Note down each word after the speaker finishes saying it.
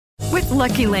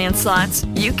Lucky Land Slots,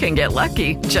 you can get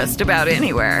lucky just about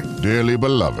anywhere. Dearly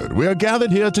beloved, we are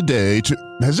gathered here today to...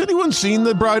 Has anyone seen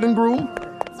the bride and groom?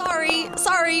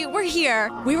 Sorry, we're here.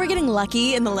 We were getting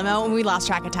lucky in the limo and we lost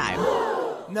track of time.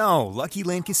 No, Lucky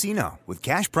Land Casino, with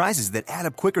cash prizes that add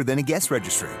up quicker than a guest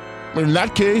registry. In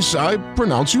that case, I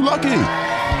pronounce you lucky.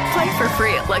 Play for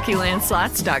free at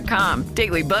LuckyLandSlots.com.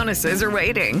 Daily bonuses are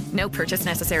waiting. No purchase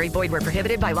necessary. Void where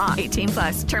prohibited by law.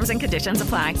 18+. Terms and conditions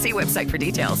apply. See website for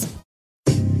details.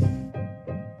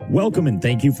 Welcome and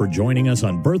thank you for joining us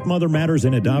on Birth Mother Matters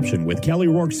in Adoption with Kelly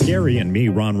Rourke-Scary and me,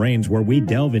 Ron Rains, where we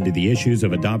delve into the issues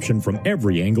of adoption from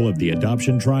every angle of the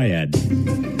adoption triad.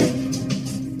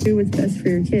 Do what's best for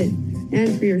your kid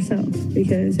and for yourself,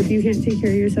 because if you can't take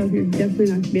care of yourself, you're definitely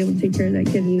not going to be able to take care of that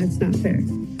kid, and that's not fair.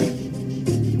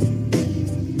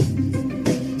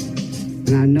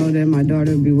 And I know that my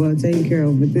daughter will be well taken care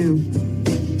of with them.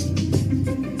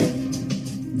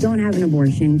 Don't have an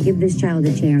abortion. Give this child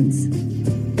a chance.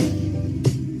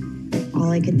 All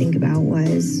I could think about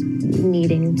was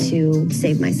needing to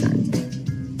save my son.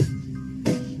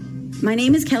 My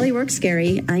name is Kelly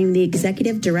Rourke-Scary. I'm the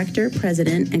Executive Director,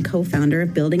 President, and co-founder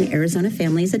of Building Arizona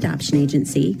Families Adoption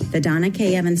Agency, the Donna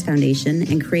K. Evans Foundation,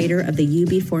 and creator of the You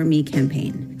Before Me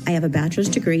campaign. I have a bachelor's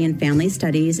degree in family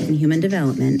studies and human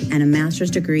development and a master's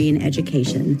degree in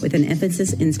education with an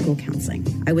emphasis in school counseling.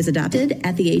 I was adopted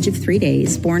at the age of 3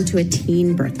 days, born to a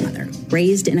teen birth mother,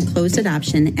 raised in a closed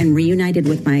adoption, and reunited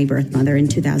with my birth mother in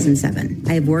 2007.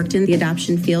 I have worked in the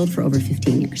adoption field for over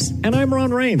 15 years. And I'm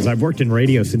Ron Rains. I've worked in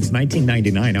radio since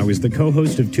 1999. I was the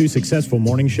co-host of 2 successful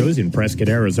morning shows in Prescott,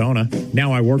 Arizona.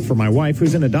 Now I work for my wife,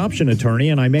 who's an adoption attorney,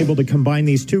 and I'm able to combine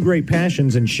these 2 great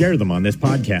passions and share them on this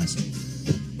podcast.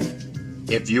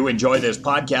 If you enjoy this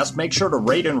podcast, make sure to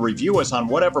rate and review us on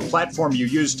whatever platform you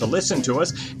use to listen to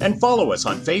us, and follow us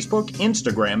on Facebook,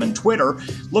 Instagram, and Twitter.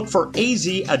 Look for AZ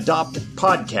Adopt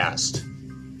Podcast.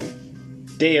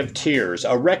 Day of Tears.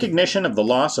 A recognition of the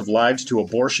loss of lives to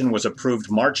abortion was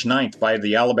approved March 9th by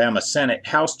the Alabama Senate,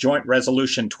 House Joint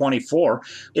Resolution 24.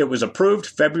 It was approved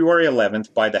February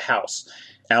 11th by the House.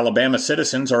 Alabama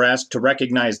citizens are asked to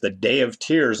recognize the Day of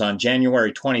Tears on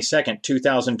January 22,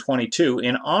 2022,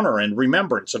 in honor and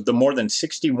remembrance of the more than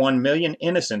 61 million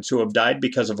innocents who have died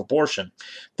because of abortion.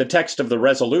 The text of the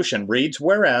resolution reads,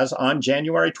 whereas on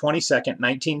January 22,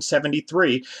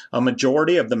 1973, a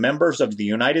majority of the members of the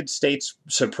United States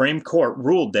Supreme Court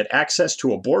ruled that access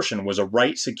to abortion was a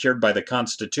right secured by the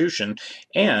Constitution,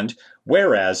 and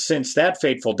whereas, since that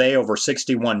fateful day, over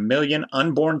 61 million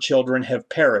unborn children have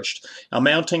perished,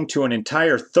 amounting to an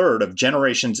entire third of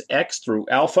generations X through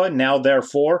Alpha. Now,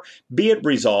 therefore, be it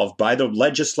resolved by the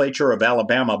legislature of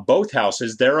Alabama, both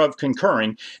houses thereof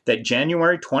concurring, that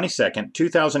January 22nd,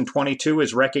 2022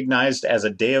 is recognized as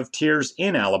a Day of Tears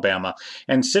in Alabama,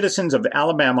 and citizens of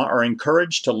Alabama are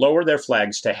encouraged to lower their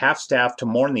flags to half-staff to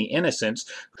mourn the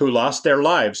innocents who lost their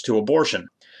lives to abortion.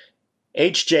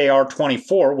 HJR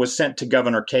 24 was sent to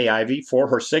Governor Kay Ivey for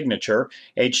her signature.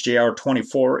 HJR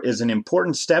 24 is an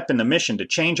important step in the mission to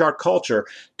change our culture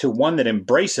to one that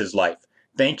embraces life.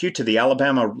 Thank you to the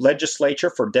Alabama legislature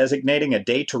for designating a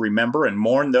day to remember and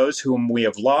mourn those whom we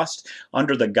have lost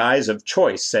under the guise of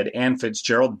choice, said Ann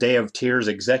Fitzgerald, Day of Tears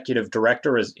Executive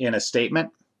Director, in a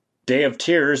statement. Day of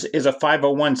Tears is a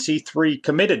 501c3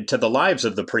 committed to the lives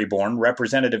of the preborn.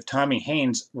 Representative Tommy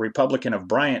Haynes, Republican of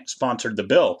Bryant, sponsored the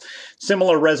bill.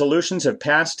 Similar resolutions have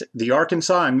passed the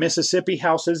Arkansas and Mississippi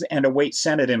houses and await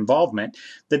Senate involvement.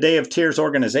 The Day of Tears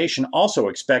organization also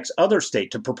expects other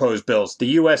states to propose bills. The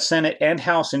U.S. Senate and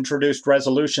House introduced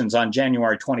resolutions on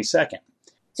January 22nd.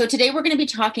 So today we're going to be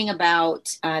talking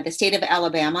about the state of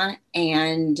Alabama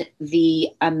and the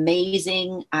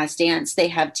amazing stance they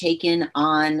have taken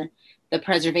on the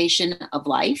preservation of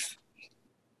life.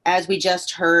 As we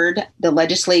just heard, the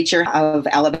legislature of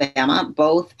Alabama,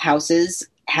 both houses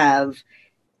have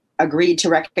agreed to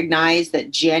recognize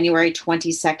that January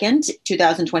 22nd,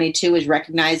 2022 is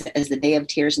recognized as the Day of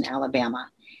Tears in Alabama.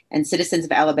 And citizens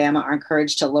of Alabama are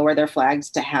encouraged to lower their flags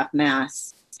to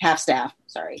half-staff.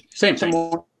 Same thing.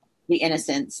 To the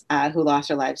innocents who lost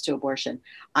their lives to abortion.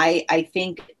 I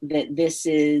think that this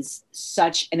is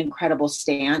such an incredible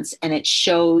stance, and it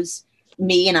shows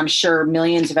me, and I'm sure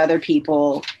millions of other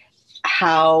people,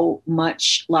 how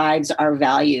much lives are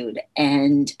valued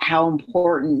and how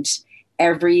important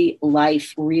every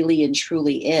life really and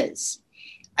truly is.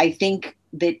 I think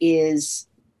that is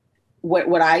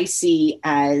what I see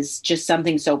as just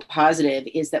something so positive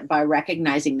is that by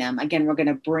recognizing them, again, we're going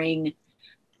to bring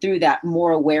through that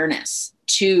more awareness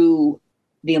to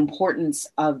the importance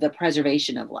of the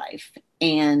preservation of life.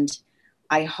 And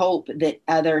I hope that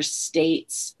other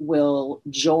states will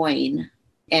join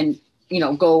and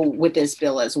go with this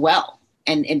bill as well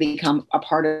and become a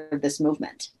part of this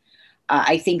movement.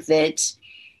 I think that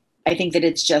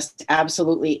it's just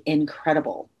absolutely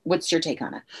incredible. What's your take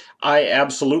on it? I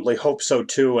absolutely hope so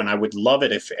too. And I would love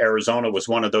it if Arizona was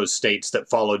one of those states that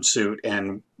followed suit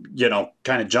and,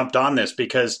 kind of jumped on this,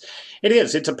 because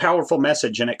it's a powerful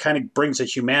message, and it kind of brings a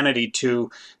humanity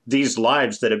to these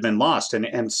lives that have been lost,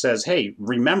 and says, hey,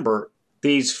 remember,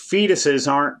 these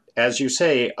fetuses aren't, as you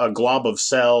say, a glob of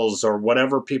cells or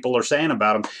whatever people are saying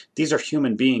about them. These are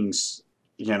human beings,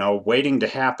 waiting to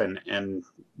happen and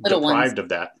little deprived ones. of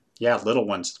that. Yeah, little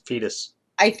ones, fetus.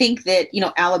 I think that,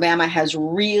 Alabama has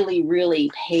really,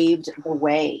 really paved the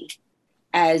way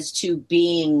as to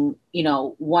being,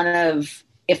 one of,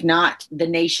 if not the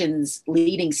nation's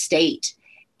leading state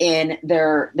in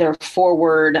their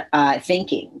forward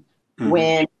thinking. Mm-hmm.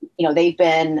 When, they've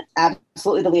been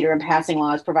absolutely the leader in passing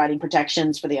laws providing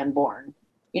protections for the unborn,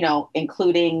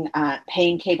 including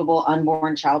pain-capable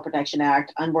Unborn Child Protection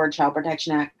Act, Unborn Child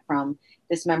Protection Act from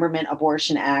Dismemberment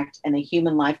Abortion Act, and the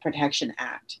Human Life Protection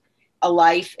Act. A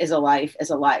life is a life is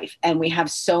a life. And we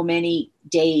have so many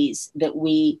days that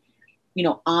we,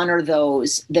 honor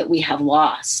those that we have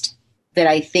lost, that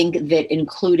I think that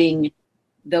including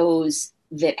those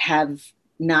that have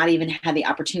not even had the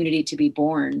opportunity to be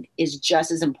born is just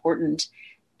as important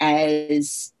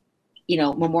as,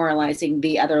 memorializing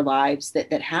the other lives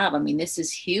that have. I mean, this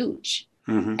is huge.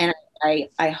 Mm-hmm. And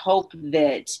I hope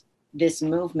that this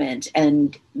movement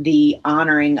and the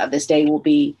honoring of this day will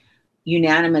be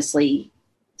unanimously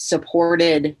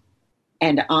supported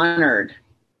and honored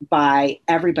by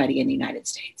everybody in the United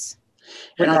States.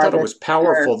 And I thought it was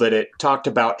powerful that it talked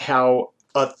about how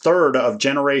a third of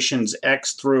generations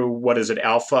X through,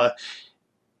 Alpha,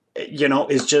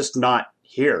 is just not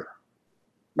here.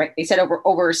 Right. They said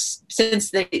over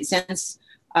since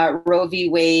Roe v.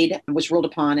 Wade was ruled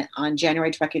upon on January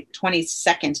 22nd,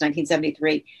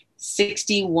 1973,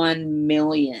 61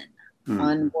 million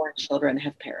unborn children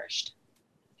have perished.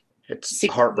 It's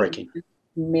heartbreaking.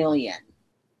 Million.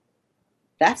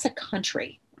 That's a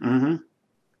country. Mm-hmm.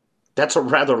 That's a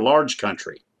rather large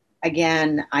country.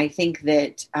 Again, I think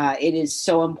that it is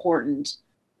so important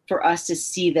for us to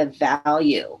see the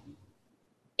value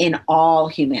in all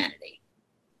humanity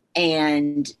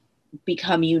and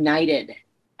become united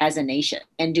as a nation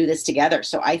and do this together.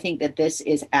 So I think that this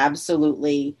is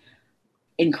absolutely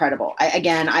incredible.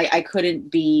 I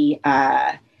couldn't be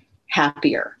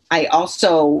happier. I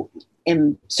also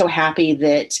am so happy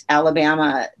that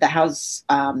Alabama, the House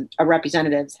of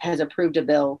Representatives, has approved a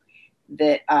bill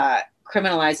that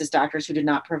criminalizes doctors who did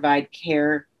not provide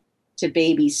care to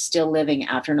babies still living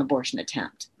after an abortion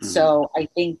attempt. Mm-hmm. So I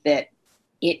think that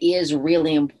it is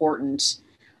really important,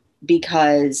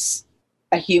 because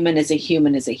a human is a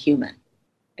human is a human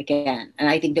again. And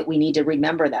I think that we need to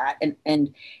remember that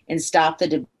and stop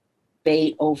the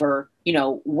debate over,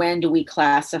 when do we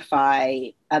classify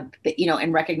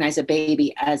and recognize a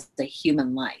baby as a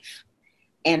human life,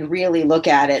 and really look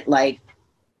at it like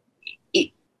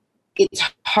it's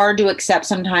hard to accept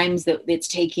sometimes that it's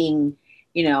taking,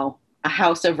 a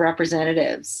House of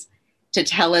Representatives to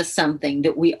tell us something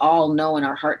that we all know in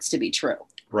our hearts to be true.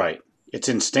 Right. It's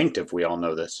instinctive. We all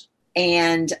know this.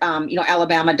 And,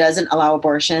 Alabama doesn't allow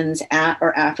abortions at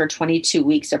or after 22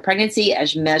 weeks of pregnancy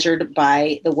as measured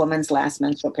by the woman's last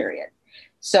menstrual period.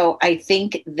 So I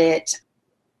think that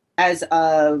as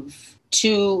of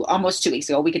almost 2 weeks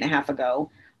ago, a week and a half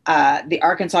ago, the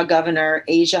Arkansas governor,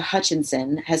 Asia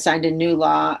Hutchinson, has signed a new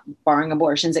law barring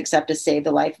abortions except to save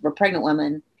the life of a pregnant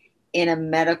woman in a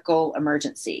medical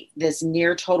emergency. This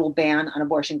near total ban on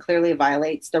abortion clearly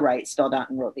violates the rights spelled out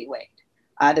in Roe v. Wade.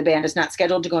 The ban is not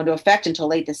scheduled to go into effect until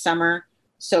late this summer,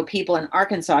 so people in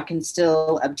Arkansas can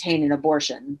still obtain an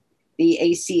abortion. The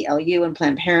ACLU and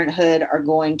Planned Parenthood are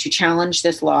going to challenge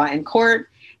this law in court,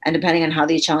 and depending on how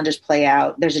these challenges play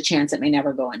out, there's a chance it may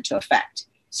never go into effect.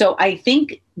 So I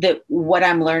think that what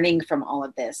I'm learning from all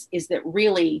of this is that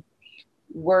really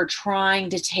we're trying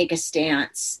to take a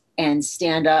stance and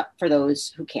stand up for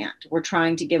those who can't. We're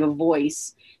trying to give a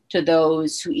voice to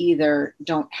those who either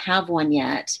don't have one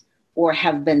yet or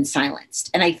have been silenced.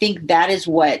 And I think that is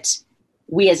what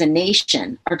we as a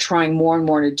nation are trying more and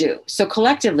more to do. So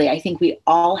collectively, I think we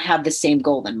all have the same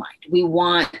goal in mind. We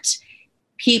want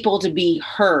people to be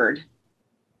heard,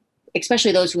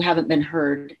 especially those who haven't been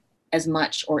heard as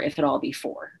much or if at all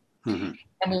before. Mm-hmm.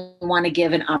 And we want to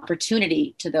give an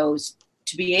opportunity to those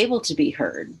to be able to be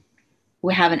heard who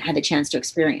haven't had the chance to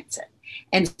experience it.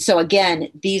 And so again,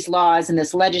 these laws and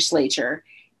this legislature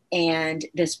and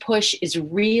this push is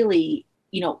really,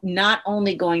 not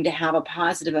only going to have a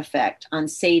positive effect on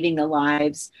saving the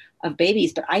lives of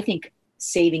babies, but I think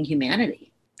saving humanity.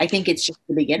 I think it's just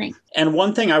the beginning. And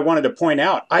one thing I wanted to point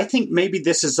out, I think maybe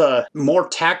this is a more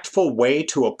tactful way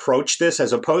to approach this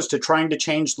as opposed to trying to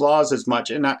change laws as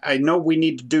much. And I know we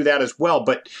need to do that as well,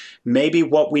 but maybe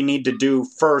what we need to do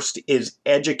first is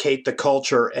educate the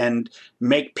culture and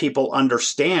make people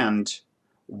understand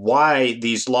why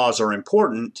these laws are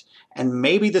important. And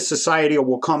maybe the society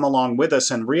will come along with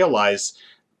us and realize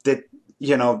that,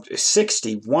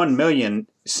 61 million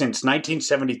since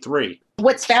 1973.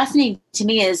 What's fascinating to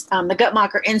me is the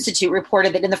Guttmacher Institute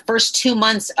reported that in the first 2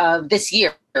 months of this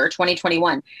year,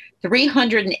 2021,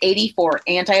 384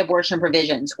 anti-abortion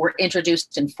provisions were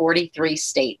introduced in 43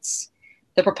 states.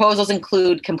 The proposals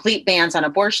include complete bans on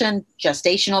abortion,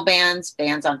 gestational bans,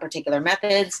 bans on particular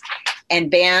methods, and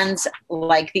bans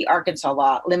like the Arkansas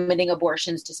law limiting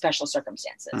abortions to special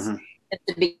circumstances. Mm-hmm. At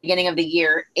the beginning of the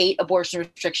year, 8 abortion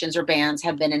restrictions or bans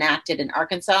have been enacted in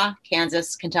Arkansas,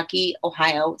 Kansas, Kentucky,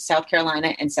 Ohio, South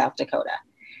Carolina, and South Dakota.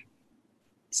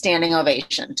 Standing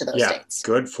ovation to those states.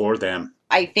 Good for them.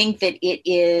 I think that it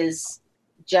is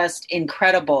just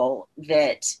incredible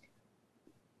that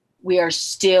we are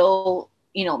still,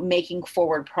 making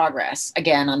forward progress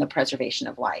again on the preservation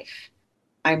of life.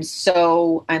 I'm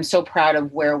so proud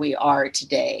of where we are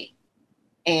today.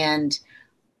 And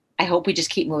I hope we just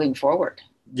keep moving forward.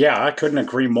 Yeah, I couldn't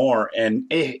agree more. And,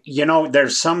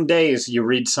 there's some days you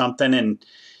read something and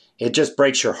it just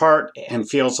breaks your heart and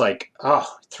feels like,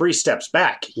 3 steps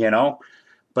back,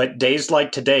 But days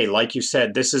like today, like you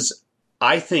said, this is,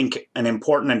 I think, an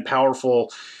important and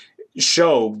powerful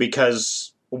show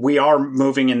because we are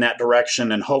moving in that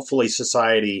direction and hopefully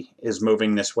society is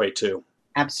moving this way too.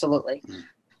 Absolutely.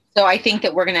 So I think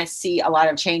that we're going to see a lot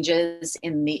of changes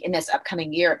in this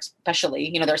upcoming year,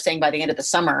 especially, they're saying by the end of the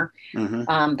summer,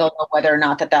 they'll know whether or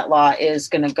not that law is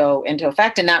going to go into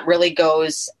effect. And that really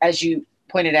goes, as you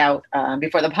pointed out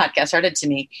before the podcast started to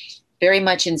me, very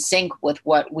much in sync with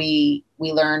what we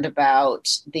learned about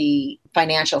the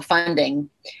financial funding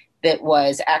that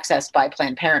was accessed by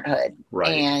Planned Parenthood. Right.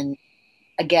 And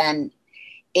again,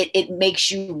 it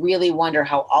makes you really wonder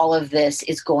how all of this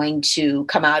is going to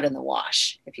come out in the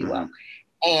wash, if you will.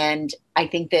 And I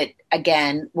think that,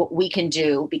 again, what we can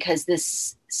do, because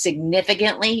this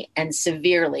significantly and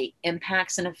severely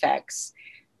impacts and affects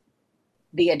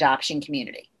the adoption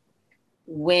community.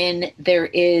 When there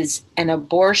is an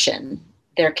abortion,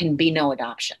 there can be no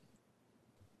adoption.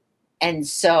 And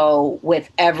so with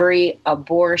every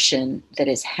abortion that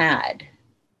is had,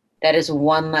 that is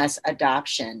one less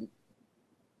adoption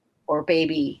or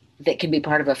baby that can be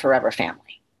part of a forever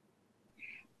family.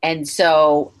 And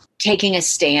so taking a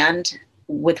stand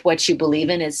with what you believe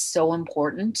in is so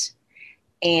important.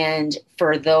 And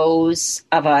for those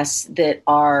of us that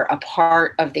are a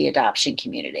part of the adoption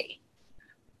community,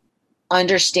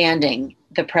 understanding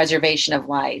the preservation of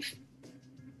life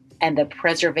and the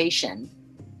preservation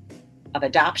of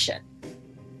adoption,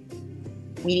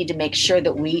 we need to make sure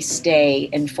that we stay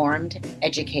informed,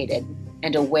 educated,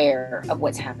 and aware of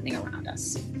what's happening around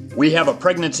us. We have a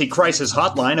pregnancy crisis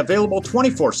hotline available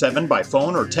 24/7 by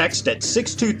phone or text at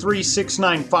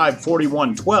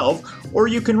 623-695-4112, or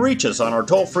you can reach us on our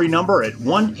toll-free number at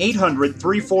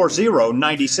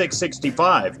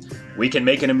 1-800-340-9665. We can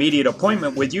make an immediate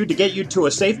appointment with you to get you to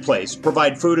a safe place,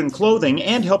 provide food and clothing,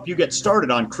 and help you get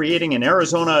started on creating an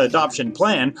Arizona adoption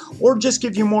plan, or just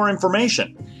give you more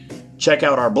information. Check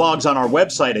out our blogs on our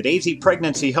website at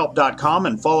azpregnancyhelp.com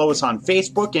and follow us on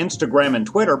Facebook, Instagram, and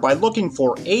Twitter by looking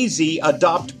for AZ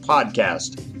Adopt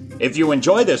Podcast. If you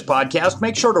enjoy this podcast,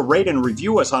 make sure to rate and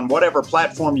review us on whatever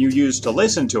platform you use to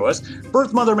listen to us.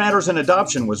 Birth, Mother Matters, and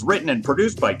Adoption was written and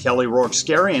produced by Kelly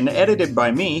Rourke-Scary and edited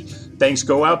by me. Thanks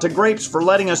go out to Grapes for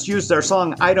letting us use their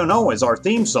song I Don't Know as our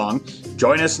theme song.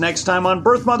 Join us next time on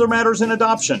Birth, Mother Matters, and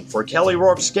Adoption. For Kelly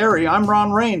Rourke-Scary, I'm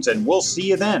Ron Rains, and we'll see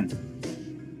you then.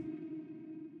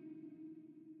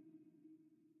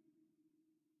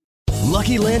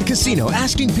 Lucky Land Casino,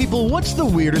 asking people, what's the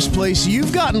weirdest place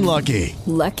you've gotten lucky?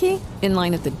 Lucky? In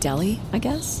line at the deli, I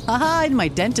guess? Aha, in my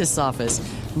dentist's office.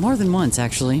 More than once,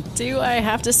 actually. Do I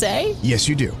have to say? Yes,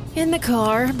 you do. In the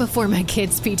car before my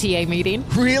kids' PTA meeting.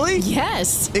 Really?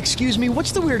 Yes. Excuse me,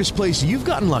 what's the weirdest place you've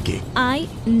gotten lucky? I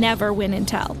never win and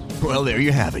tell. Well, there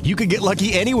you have it. You can get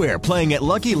lucky anywhere, playing at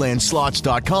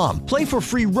LuckyLandSlots.com. Play for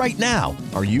free right now.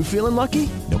 Are you feeling lucky?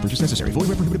 No purchase necessary. Void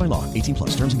where prohibited by law.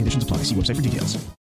 18+. Terms and conditions apply. See website for details.